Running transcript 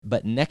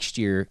but next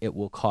year it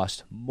will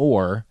cost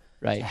more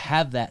Right. to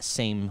have that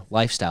same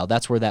lifestyle.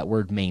 That's where that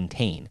word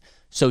maintain.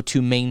 So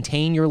to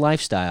maintain your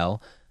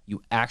lifestyle,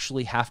 you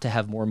actually have to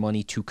have more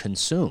money to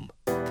consume.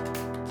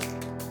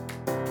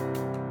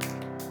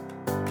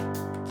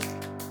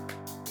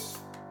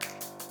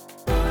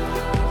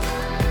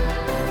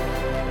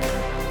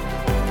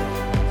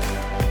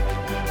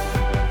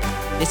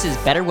 This is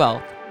Better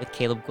Wealth with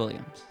Caleb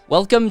Williams.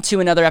 Welcome to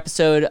another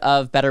episode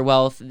of Better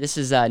Wealth. This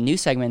is a new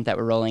segment that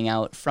we're rolling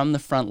out from the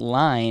front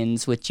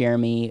lines with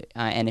Jeremy.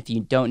 And if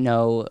you don't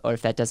know, or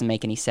if that doesn't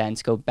make any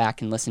sense, go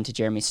back and listen to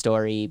Jeremy's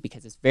story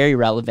because it's very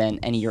relevant.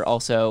 And you're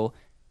also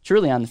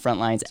truly on the front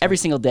lines every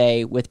single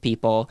day with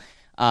people.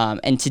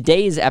 And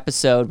today's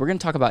episode, we're going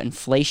to talk about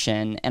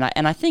inflation.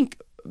 And I think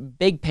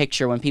big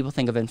picture, when people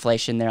think of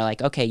inflation, they're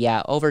like, okay,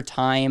 yeah, over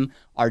time,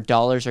 our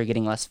dollars are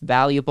getting less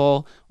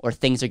valuable or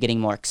things are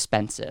getting more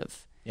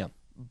expensive. Yeah.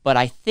 But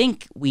I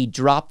think we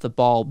drop the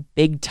ball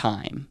big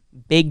time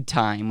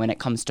when it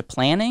comes to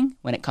planning,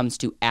 when it comes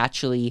to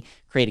actually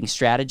creating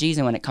strategies,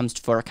 and when it comes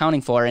to for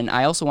accounting for. And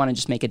I also want to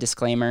just make a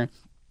disclaimer.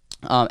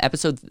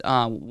 Episode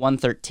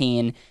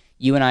 113,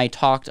 you and I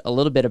talked a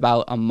little bit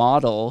about a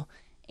model,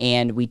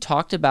 and we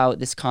talked about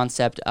this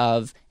concept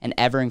of an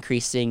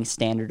ever-increasing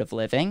standard of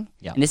living.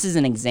 Yeah. And this is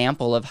an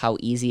example of how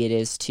easy it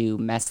is to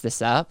mess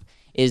this up,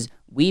 is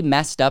we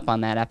messed up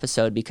on that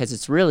episode because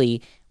it's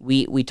really,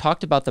 we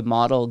talked about the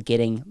model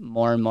getting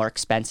more and more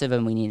expensive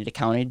and we needed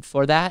accounted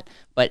for that,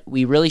 but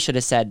we really should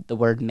have said the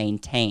word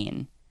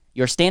maintain.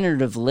 Your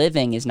standard of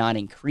living is not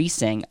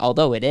increasing,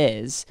 although it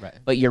is, Right.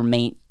 but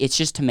it's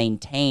just to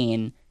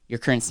maintain your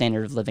current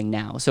standard of living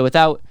now. So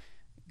without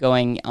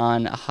going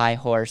on a high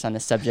horse on the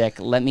subject,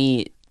 let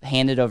me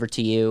hand it over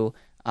to you.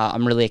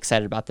 I'm really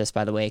excited about this,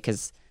 by the way,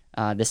 because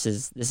this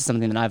is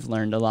something that I've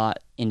learned a lot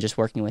in just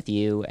working with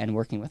you and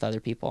working with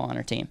other people on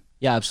our team.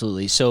 Yeah,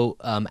 absolutely. So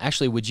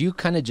actually, would you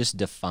kind of just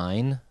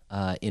define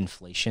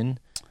inflation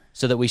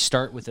so that we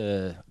start with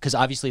because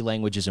obviously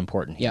language is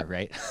important here, Yeah.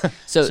 right?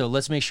 So- So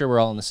let's make sure we're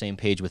all on the same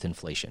page with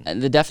inflation.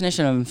 The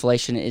definition of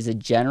inflation is a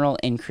general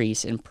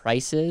increase in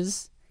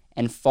prices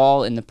and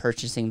fall in the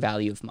purchasing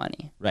value of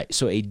money. Right.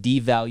 So a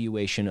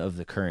devaluation of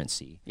the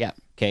currency. Yeah.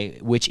 Okay.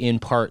 Which in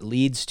part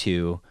leads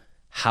to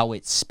how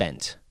it's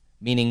spent.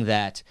 Meaning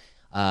that,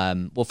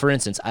 well, for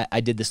instance,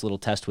 I did this little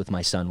test with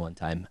my son one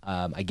time.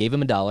 I gave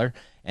him $1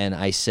 and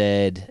I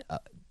said,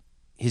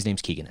 his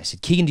name's Keegan. I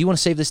said, Keegan, do you want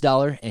to save this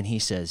 $1? And he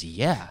says,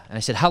 yeah. And I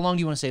said, how long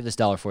do you want to save this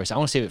 $1 for? He said, I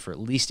want to save it for at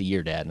least a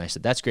year, Dad. And I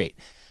said, that's great.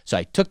 So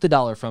I took the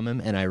 $1 from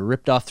him and I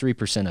ripped off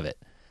 3% of it.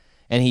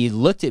 And he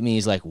looked at me,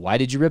 he's like, why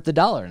did you rip the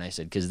 $1? And I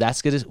said, because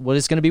that's what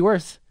it's going to be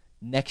worth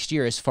next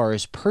year as far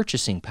as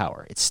purchasing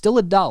power. It's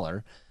still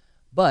 $1,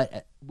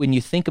 but when you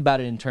think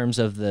about it in terms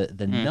of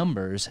the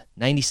numbers,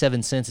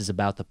 97 cents is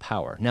about the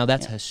power. Now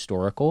that's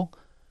historical,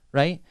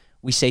 right?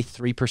 We say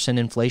 3%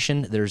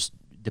 inflation. There's,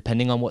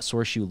 depending on what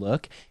source you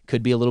look,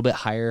 could be a little bit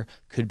higher,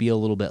 could be a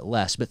little bit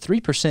less. But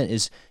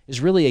 3%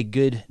 is really a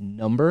good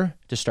number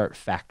to start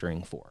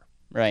factoring for.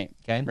 Right.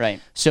 Okay. Right.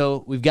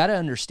 So we've got to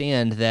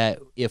understand that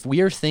if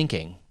we are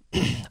thinking,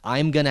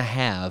 I'm going to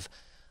have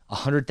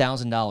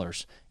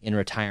 $100,000 in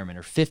retirement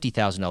or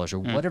 $50,000 or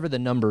whatever the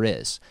number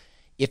is,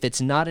 if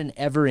it's not an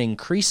ever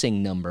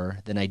increasing number,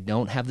 then I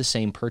don't have the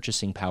same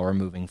purchasing power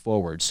moving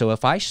forward. So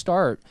if I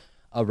start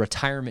a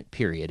retirement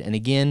period, and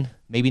again,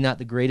 maybe not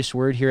the greatest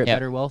word here at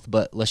Better Wealth,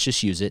 but let's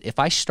just use it. If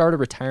I start a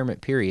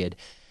retirement period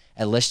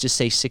at, let's just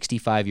say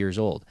 65 years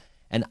old,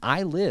 and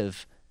I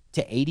live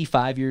to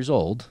 85 years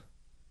old,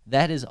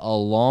 that is a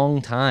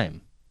long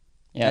time.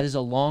 Yeah. That is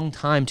a long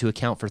time to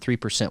account for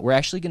 3%. We're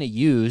actually going to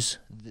use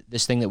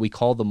this thing that we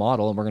call the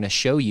model, and we're going to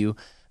show you,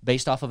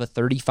 based off of a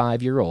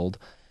 35-year-old,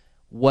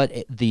 what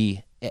at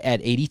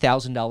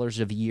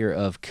 $80,000 a year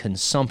of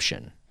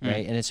consumption,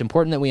 right? And it's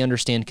important that we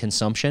understand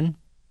consumption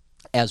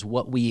as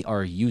what we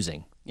are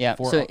using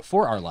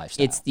for our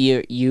lifestyle. It's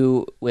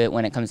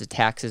when it comes to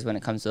taxes, when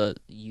it comes to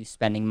you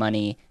spending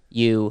money,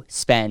 you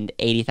spend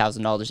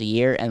 $80,000 a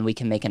year, and we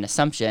can make an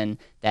assumption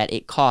that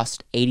it costs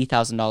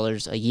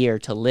 $80,000 a year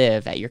to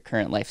live at your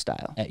current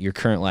lifestyle. At your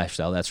current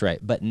lifestyle, that's right.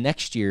 But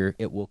next year,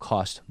 it will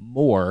cost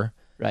more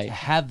to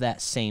have that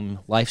same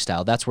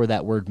lifestyle. That's where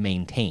that word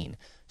maintain.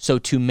 So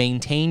to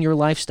maintain your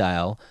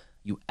lifestyle,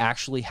 you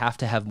actually have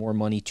to have more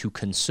money to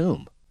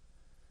consume.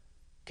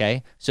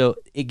 Okay, so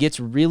it gets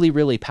really,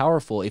 really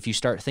powerful if you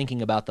start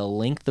thinking about the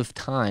length of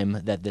time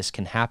that this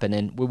can happen,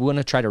 and we want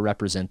to try to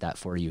represent that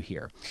for you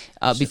here.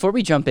 Before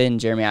we jump in,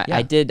 Jeremy,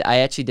 I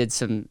actually did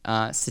some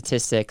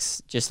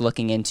statistics just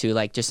looking into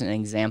just an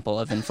example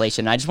of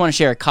inflation. I just want to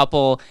share a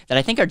couple that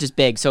I think are just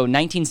big. So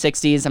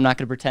 1960s, I'm not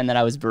going to pretend that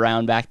I was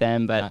around back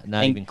then, but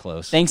not even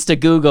close. Thanks to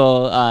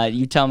Google,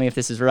 you tell me if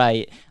this is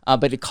right.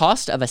 But the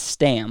cost of a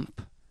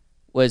stamp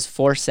was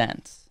 4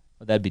 cents.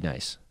 Well, that'd be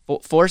nice.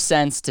 4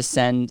 cents to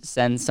send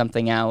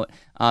something out.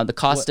 The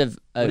cost of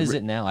what is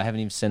it now? I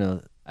haven't even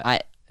sent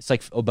it's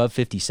like above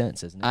 50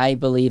 cents, isn't it? I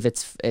believe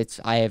it's.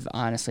 I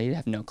honestly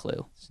have no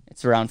clue.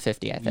 It's around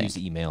 50, I think. Use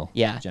email.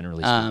 Yeah.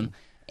 Generally speaking.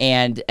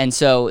 And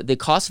so the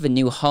cost of a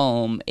new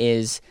home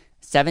is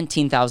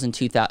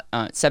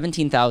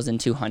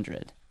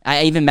 17,200.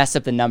 I even messed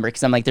up the number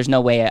because I'm like, there's no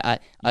way a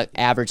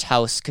average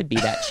house could be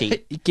that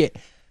cheap. You can't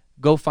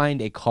go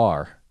find a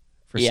car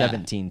for Yeah.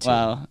 17.2.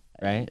 Well,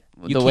 right?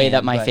 The way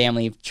that my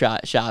family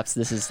shops,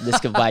 this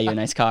could buy you a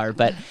nice car.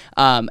 But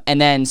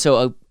and then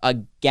so a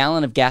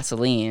gallon of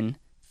gasoline,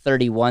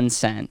 31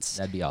 cents.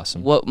 That'd be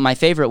awesome. What my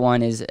favorite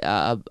one is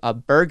a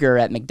burger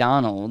at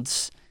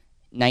McDonald's,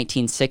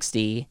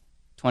 1960,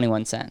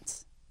 21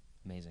 cents.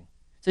 Amazing.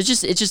 So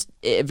it's just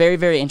very,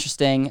 very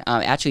interesting.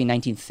 Actually, in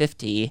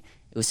 1950,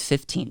 it was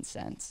 15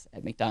 cents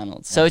at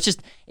McDonald's. So it's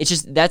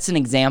just that's an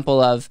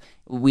example of,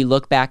 we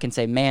look back and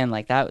say, man,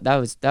 like that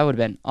would have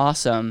been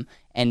awesome.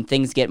 And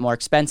things get more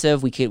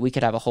expensive. We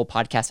could have a whole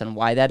podcast on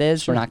why that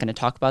is. Sure. We're not going to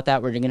talk about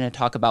that. We're going to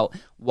talk about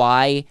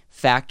why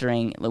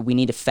we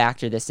need to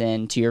factor this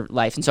into your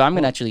life. And so I'm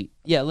going to actually,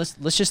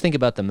 let's just think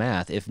about the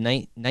math. If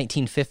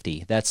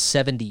 1950, that's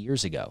 70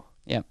 years ago.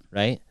 Yeah.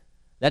 Right?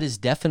 That is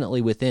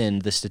definitely within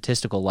the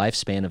statistical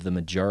lifespan of the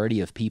majority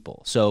of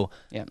people. So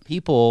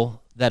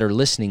people that are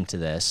listening to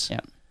this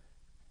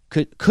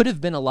could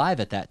have been alive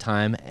at that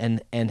time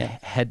and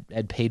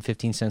had paid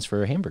 15 cents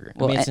for a hamburger.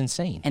 I mean, it's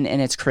insane. And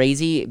it's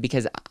crazy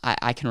because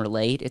I can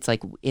relate. It's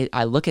like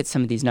I look at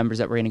some of these numbers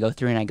that we're going to go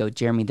through and I go,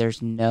 Jeremy,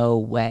 there's no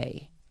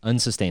way.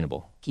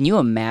 Unsustainable. Can you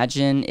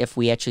imagine if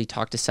we actually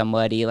talked to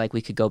somebody, like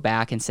we could go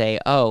back and say,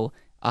 oh,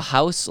 a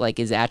house like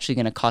is actually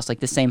going to cost, like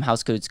the same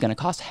house is going to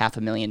cost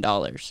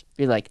 $500,000.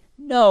 You're like,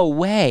 no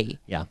way.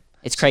 Yeah.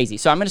 It's crazy.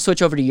 So I'm going to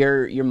switch over to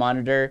your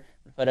monitor,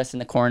 put us in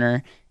the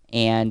corner.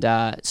 And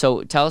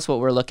so tell us what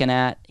we're looking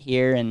at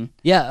here. And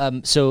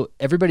so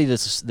everybody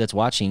that's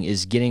watching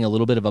is getting a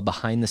little bit of a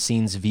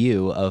behind-the-scenes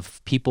view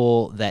of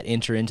people that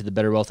enter into the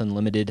Better Wealth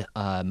Unlimited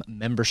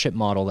membership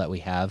model that we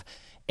have.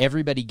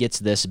 Everybody gets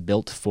this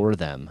built for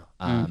them,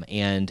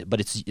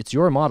 but it's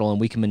your model, and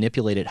we can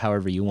manipulate it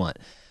however you want.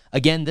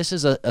 Again, this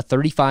is a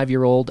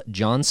 35-year-old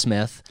John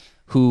Smith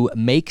who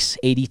makes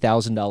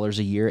 $80,000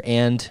 a year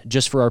and,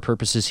 just for our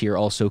purposes here,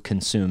 also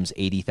consumes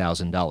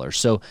 $80,000.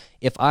 So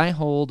if I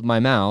hold my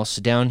mouse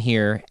down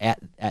here at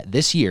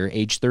this year,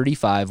 age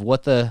 35,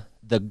 what the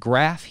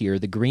graph here,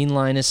 the green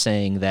line is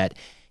saying that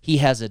he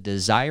has a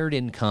desired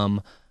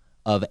income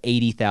of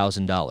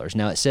 $80,000.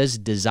 Now, it says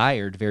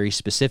desired very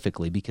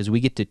specifically because we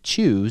get to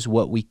choose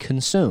what we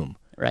consume.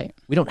 Right.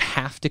 We don't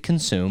have to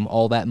consume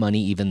all that money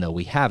even though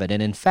we have it.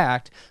 And in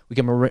fact, we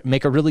can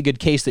make a really good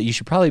case that you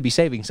should probably be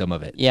saving some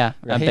of it. Yeah,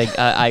 right?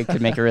 I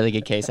could make a really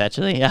good case,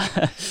 actually.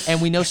 Yeah.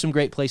 And we know some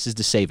great places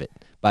to save it,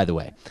 by the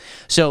way.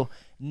 So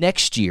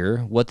next year,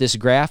 what this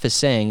graph is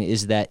saying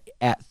is that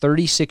at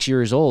 36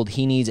 years old,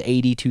 he needs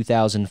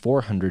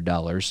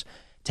 $82,400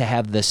 to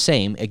have the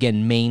same,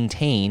 again,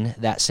 maintain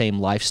that same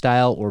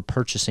lifestyle or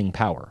purchasing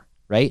power,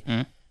 right?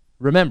 Mm-hmm.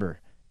 Remember,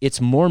 it's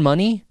more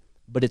money,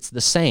 but it's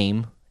the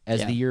same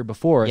as the year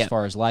before as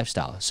far as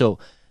lifestyle. So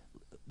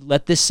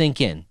let this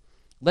sink in.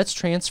 Let's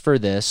transfer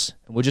this,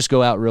 and we'll just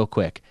go out real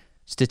quick.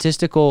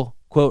 Statistical,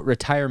 quote,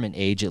 retirement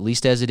age, at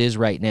least as it is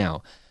right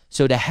now.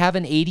 So to have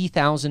an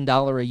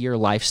 $80,000 a year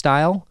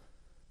lifestyle,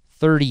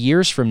 30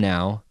 years from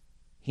now,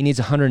 he needs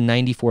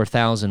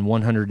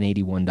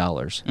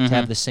 $194,181 to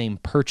have the same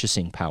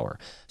purchasing power.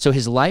 So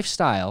his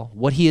lifestyle,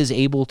 what he is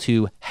able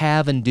to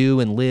have and do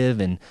and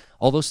live and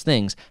all those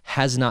things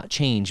has not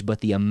changed, but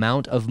the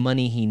amount of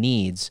money he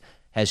needs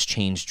has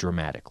changed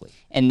dramatically.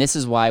 And this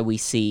is why we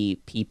see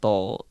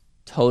people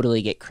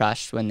totally get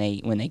crushed when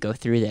they go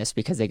through this,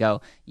 because they go,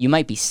 you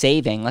might be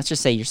saving, let's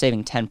just say you're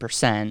saving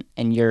 10%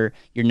 and your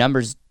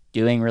number's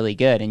doing really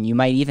good, and you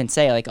might even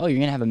say like, oh, you're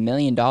going to have $1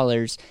 million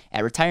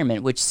at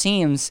retirement, which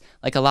seems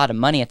like a lot of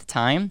money at the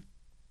time,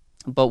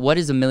 but what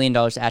is $1 million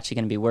actually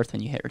going to be worth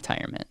when you hit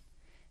retirement?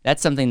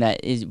 That's something that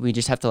we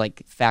just have to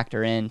like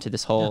factor into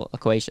this whole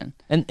equation.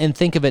 And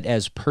think of it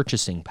as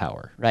purchasing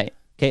power. Right.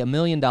 Okay, $1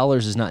 million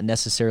is not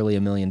necessarily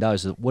 $1 million.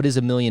 What does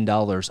 $1 million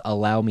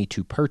allow me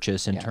to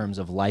purchase in terms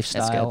of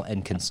lifestyle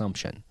and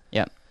consumption?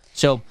 Yeah.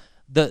 So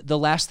the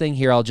last thing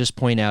here I'll just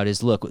point out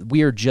is, look,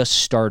 we are just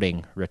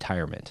starting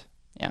retirement.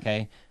 Yeah.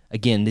 Okay.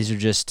 Again, these are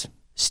just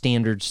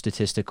standard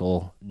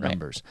statistical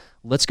numbers.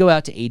 Right. Let's go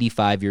out to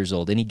 85 years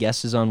old. Any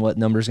guesses on what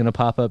number is going to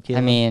pop up,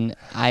 Caleb? I mean,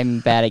 I'm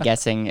bad at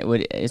guessing.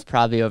 It's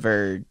probably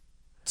over.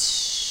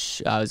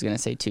 I was gonna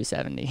say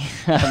 270.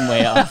 I'm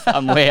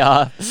way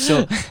off.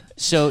 So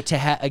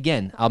to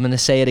again, I'm gonna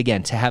say it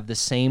again. To have the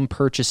same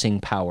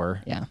purchasing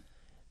power,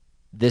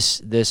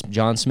 this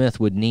John Smith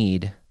would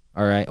need.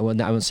 All right,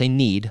 well, I won't say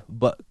need,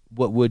 but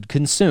what would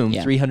consume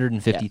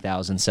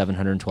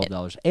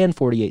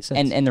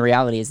 $350,712.48. And the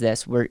reality is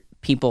this: we're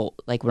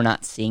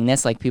not seeing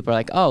this. Like, people are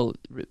like, oh,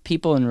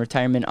 people in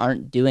retirement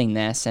aren't doing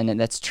this, and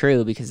that's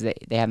true because they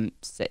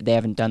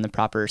haven't done the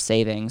proper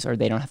savings, or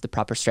they don't have the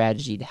proper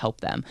strategy to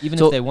help them.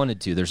 Even if they wanted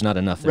to, there's not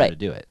enough there to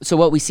do it. So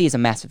what we see is a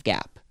massive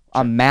gap,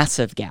 an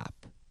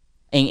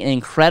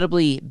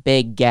incredibly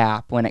big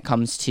gap when it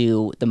comes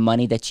to the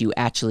money that you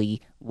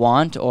actually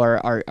want or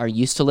are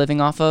used to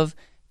living off of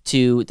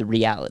to the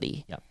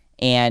reality. Yep.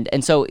 And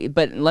so,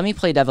 but let me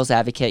play devil's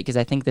advocate, because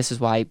I think this is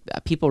why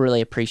people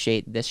really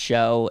appreciate this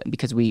show,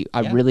 because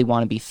I really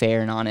want to be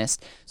fair and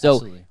honest. So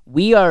Absolutely.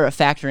 we are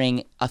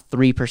factoring a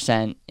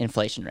 3%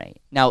 inflation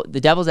rate. Now,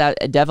 the devil's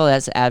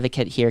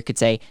advocate here could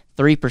say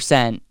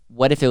 3%.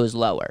 What if it was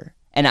lower?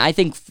 And I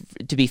think,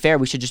 to be fair,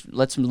 we should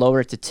let's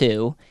lower it to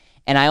 2.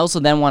 And I also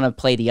then want to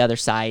play the other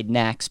side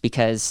next,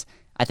 because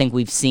I think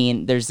we've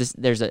seen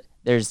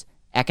there's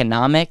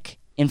economic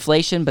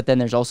inflation, but then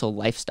there's also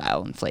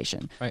lifestyle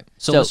inflation. Right.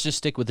 So let's just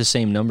stick with the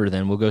same number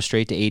then. We'll go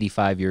straight to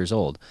 85 years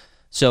old.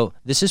 So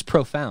this is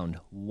profound.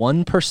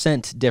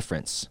 1%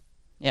 difference.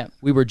 Yeah.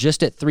 We were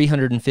just at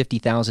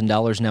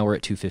 $350,000. Now we're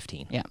at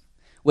 $215,000. Yeah.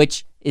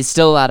 Which is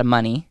still a lot of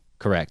money.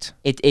 Correct.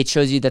 It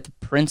shows you that the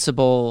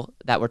principle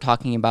that we're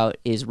talking about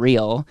is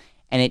real.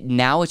 And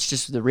now it's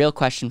just the real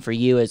question for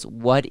you is,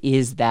 what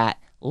is that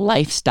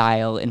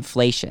lifestyle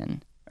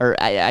inflation? Or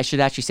I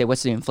should actually say,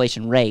 what's the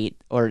inflation rate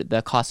or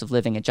the cost of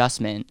living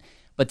adjustment?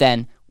 But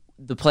then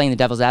playing the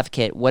devil's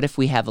advocate, what if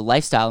we have a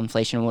lifestyle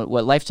inflation?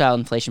 What lifestyle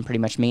inflation pretty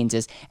much means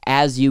is,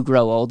 as you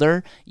grow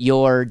older,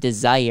 your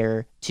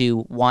desire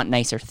to want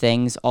nicer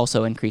things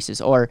also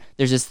increases. Or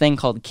there's this thing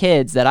called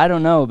kids that I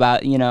don't know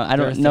about, I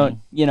don't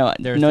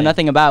know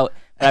nothing about,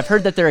 but I've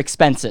heard that they're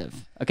expensive,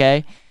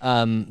 okay?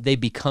 They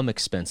become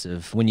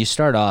expensive. When you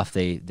start off,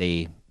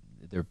 they're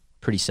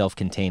pretty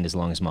self-contained as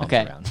long as mom's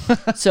around.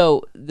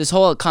 So this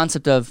whole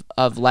concept of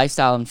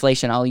lifestyle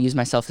inflation, I'll use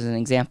myself as an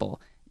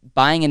example.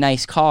 Buying a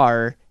nice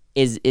car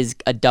is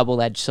a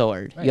double-edged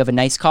sword. Right. You have a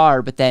nice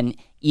car, but then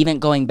even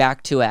going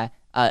back to a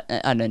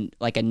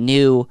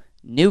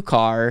new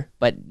car,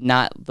 but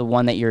not the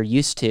one that you're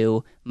used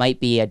to, might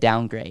be a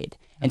downgrade.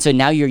 And so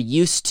now you're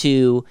used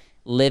to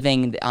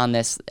living on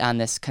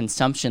this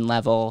consumption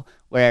level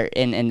where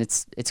and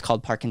it's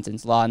called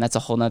Parkinson's law, and that's a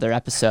whole nother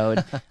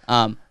episode.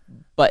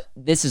 But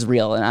this is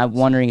real, and I'm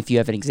wondering if you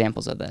have any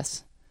examples of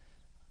this.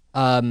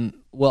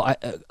 Well,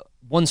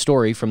 one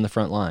story from the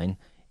front line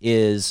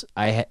is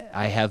I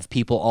have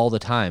people all the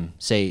time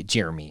say,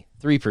 Jeremy,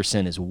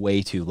 3% is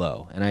way too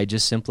low. And I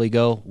just simply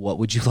go, what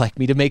would you like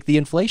me to make the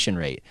inflation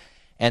rate?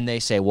 And they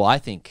say, well, I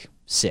think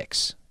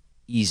 6.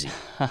 Easy.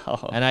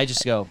 And I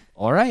just go,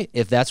 all right,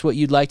 if that's what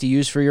you'd like to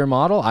use for your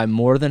model, I'm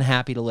more than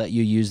happy to let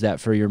you use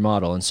that for your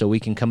model. And so we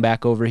can come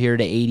back over here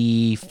to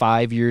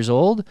 85 years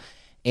old.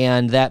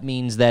 And that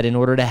means that in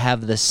order to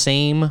have the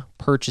same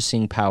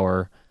purchasing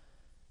power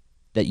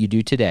that you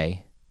do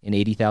today, in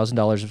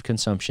 $80,000 of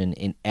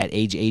consumption, at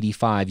age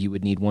 85, you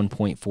would need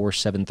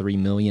 $1.473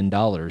 million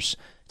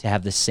to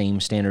have the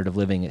same standard of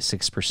living at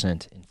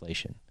 6%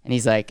 inflation. And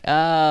he's like,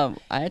 I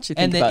actually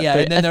think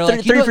and then they're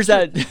like,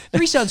 3%.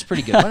 3 sounds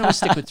pretty good. Why don't we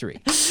stick with 3?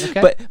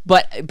 Okay?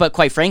 But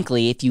quite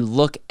frankly, if you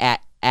look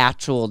at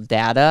actual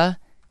data,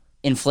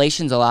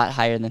 inflation's a lot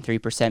higher than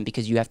 3%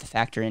 because you have to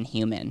factor in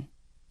human.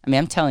 I mean,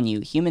 I'm telling you,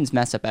 humans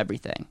mess up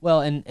everything.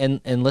 Well,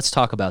 and let's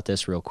talk about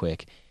this real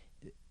quick.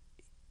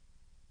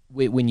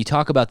 When you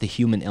talk about the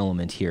human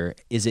element here,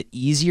 is it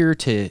easier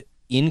to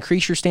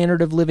increase your standard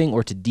of living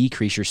or to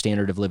decrease your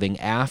standard of living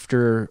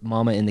after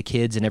mama and the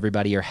kids and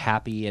everybody are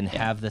happy and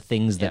have the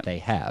things that they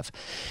have?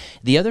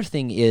 The other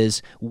thing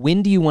is,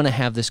 when do you want to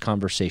have this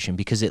conversation?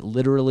 Because it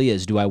literally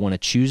is, do I want to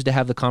choose to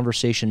have the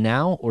conversation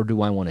now, or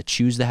do I want to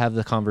choose to have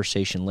the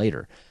conversation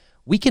later?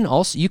 You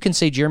can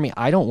say, Jeremy,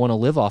 I don't want to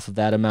live off of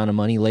that amount of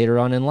money later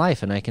on in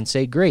life. And I can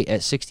say, great,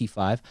 at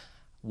 65,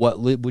 what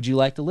would you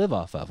like to live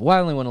off of? Well, I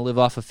only want to live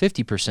off of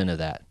 50% of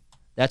that.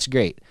 That's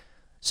great.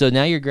 So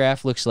now your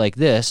graph looks like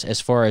this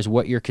as far as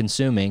what you're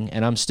consuming,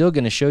 and I'm still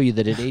going to show you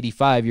that at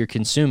 85, you're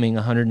consuming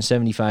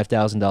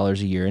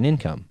 $175,000 a year in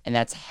income. And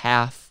that's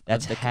half.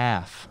 That's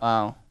half.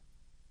 Wow.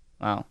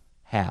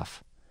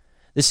 Half.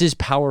 This is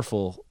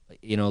powerful,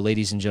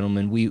 ladies and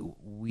gentlemen.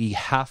 We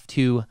have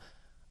to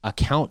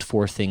account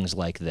for things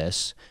like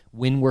this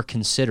when we're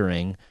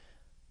considering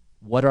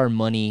what our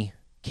money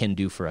can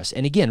do for us.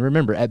 And again,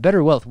 remember, at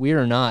Better Wealth, we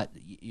are not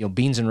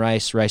beans and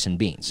rice and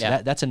beans.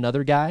 Yeah. That's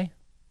another guy.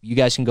 You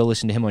guys can go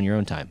listen to him on your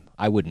own time.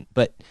 I wouldn't.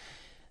 But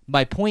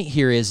my point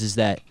here is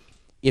that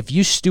if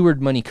you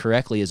steward money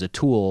correctly as a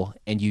tool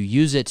and you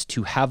use it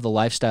to have the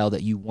lifestyle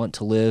that you want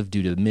to live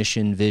due to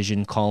mission,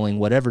 vision, calling,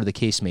 whatever the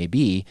case may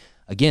be,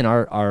 again,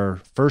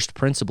 our first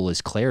principle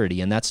is clarity,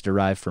 and that's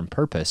derived from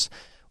purpose.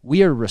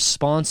 We are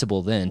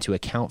responsible then to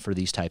account for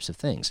these types of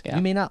things. Yeah.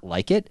 You may not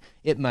like it.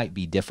 It might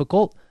be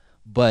difficult,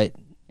 but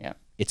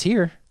it's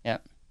here.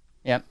 Yep.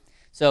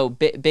 So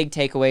big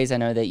takeaways. I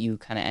know that you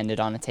kind of ended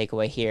on a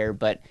takeaway here,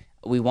 but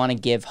we want to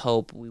give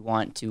hope. We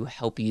want to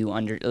help you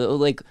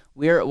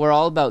we're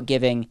all about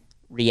giving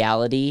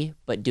reality,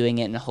 but doing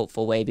it in a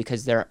hopeful way,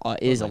 because there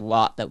is a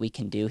lot that we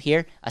can do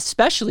here,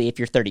 especially if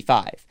you're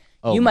 35.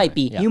 You might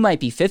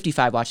be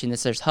 55 watching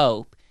this. There's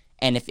hope.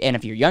 And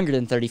if you're younger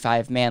than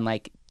 35, man,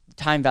 like,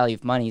 time value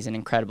of money is an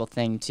incredible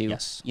thing to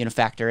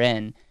factor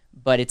in.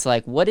 But it's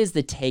like, what is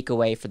the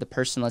takeaway for the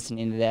person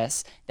listening to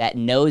this that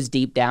knows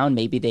deep down,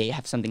 maybe they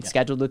have something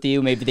scheduled with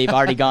you, maybe they've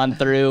already gone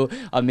through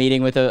a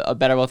meeting with a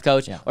Better Wealth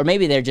coach, or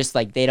maybe they're just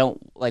like, they don't,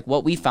 like,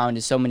 what we found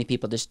is so many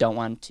people just don't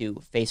want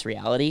to face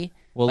reality.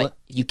 Well, But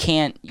you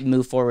can't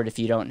move forward if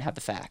you don't have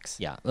the facts.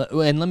 Yeah.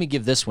 And let me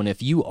give this one.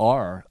 If you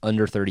are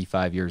under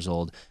 35 years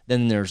old,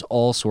 then there's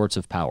all sorts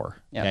of power,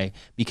 okay?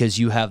 Because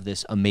you have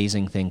this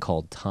amazing thing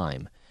called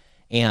time.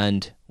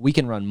 And we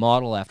can run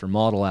model after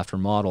model after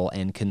model,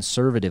 and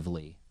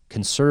conservatively,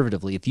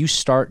 if you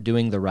start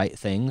doing the right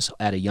things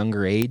at a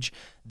younger age,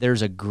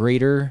 there's a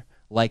greater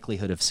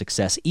likelihood of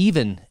success,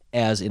 even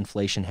as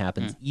inflation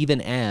happens, even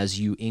as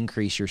you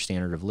increase your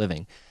standard of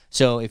living.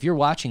 So if you're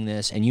watching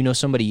this and you know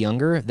somebody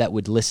younger that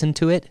would listen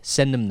to it,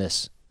 send them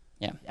this.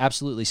 Yeah.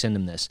 Absolutely send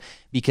them this,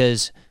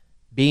 because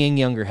being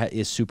younger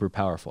is super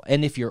powerful.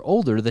 And if you're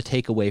older, the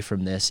takeaway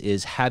from this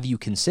is, have you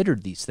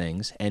considered these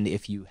things? And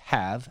if you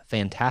have,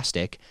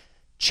 fantastic,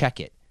 check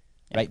it,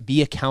 right?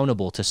 Be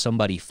accountable to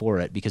somebody for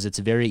it, because it's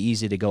very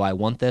easy to go, I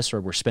want this, or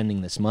we're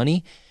spending this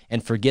money,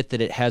 and forget that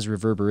it has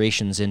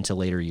reverberations into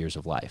later years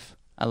of life.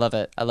 I love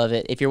it. I love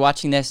it. If you're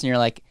watching this and you're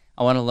like,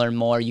 I want to learn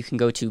more, you can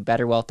go to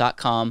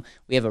betterwealth.com.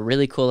 We have a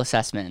really cool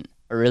assessment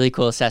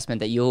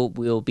that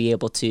will be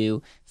able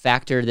to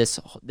factor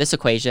this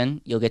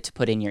equation. You'll get to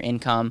put in your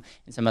income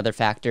and some other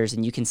factors,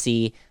 and you can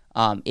see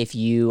if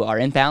you are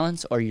in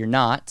balance or you're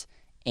not.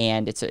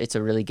 And it's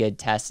a really good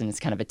test, and it's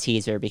kind of a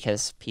teaser,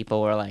 because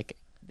people were like,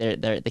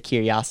 the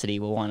curiosity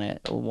will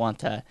want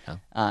to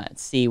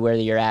see where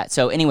you're at.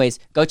 So anyways,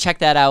 go check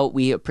that out.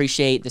 We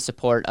appreciate the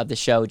support of the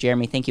show.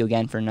 Jeremy, thank you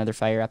again for another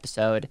fire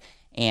episode,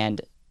 and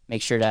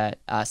make sure to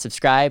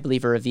subscribe,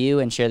 leave a review,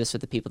 and share this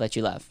with the people that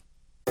you love.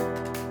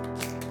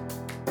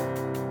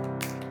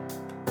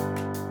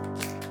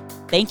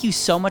 Thank you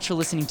so much for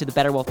listening to the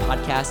Better Wealth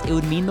Podcast. It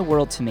would mean the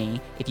world to me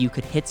if you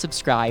could hit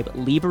subscribe,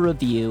 leave a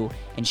review,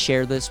 and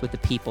share this with the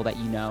people that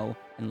you know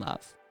and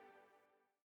love.